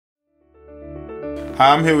Hi,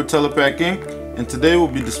 I'm here with Tele-Pak Inc. and today we'll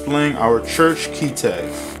be displaying our church key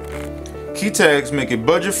tags. Key tags make a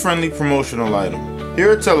budget-friendly promotional item. Here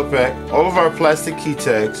at Tele-Pak, all of our plastic key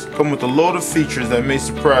tags come with a load of features that may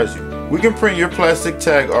surprise you. We can print your plastic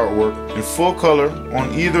tag artwork in full color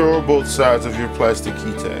on either or both sides of your plastic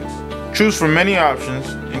key tags. Choose from many options,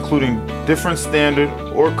 including different standard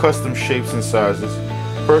or custom shapes and sizes,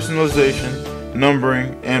 personalization,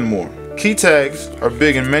 numbering, and more. Key tags are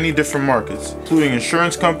big in many different markets, including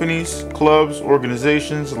insurance companies, clubs,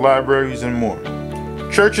 organizations, libraries, and more.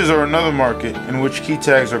 Churches are another market in which key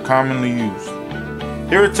tags are commonly used.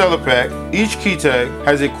 Here at Tele-Pak, each key tag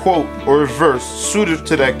has a quote or a verse suited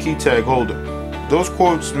to that key tag holder. Those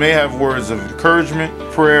quotes may have words of encouragement,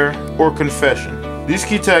 prayer, or confession. These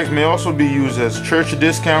key tags may also be used as church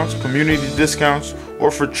discounts, community discounts,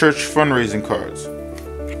 or for church fundraising cards.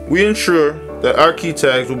 We ensure that our key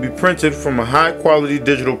tags will be printed from a high-quality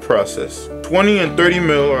digital process. 20 and 30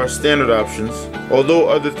 mil are standard options, although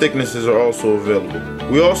other thicknesses are also available.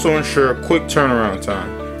 We also ensure a quick turnaround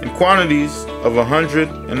time in quantities of 100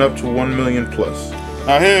 and up to 1 million plus.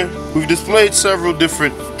 Now here, we've displayed several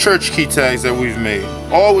different church key tags that we've made,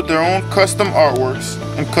 all with their own custom artworks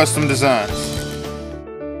and custom designs.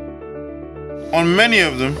 On many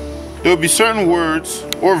of them, there will be certain words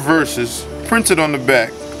or verses printed on the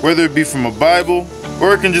back, whether it be from a Bible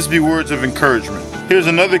or it can just be words of encouragement. Here's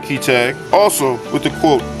another key tag, also with a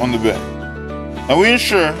quote on the back. Now we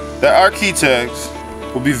ensure that our key tags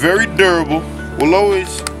will be very durable, will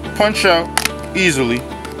always punch out easily,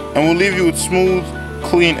 and will leave you with smooth,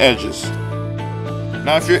 clean edges.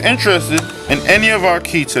 Now if you're interested in any of our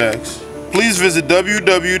key tags, please visit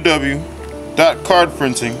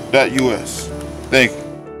www.CardPrinting.us. Thank you.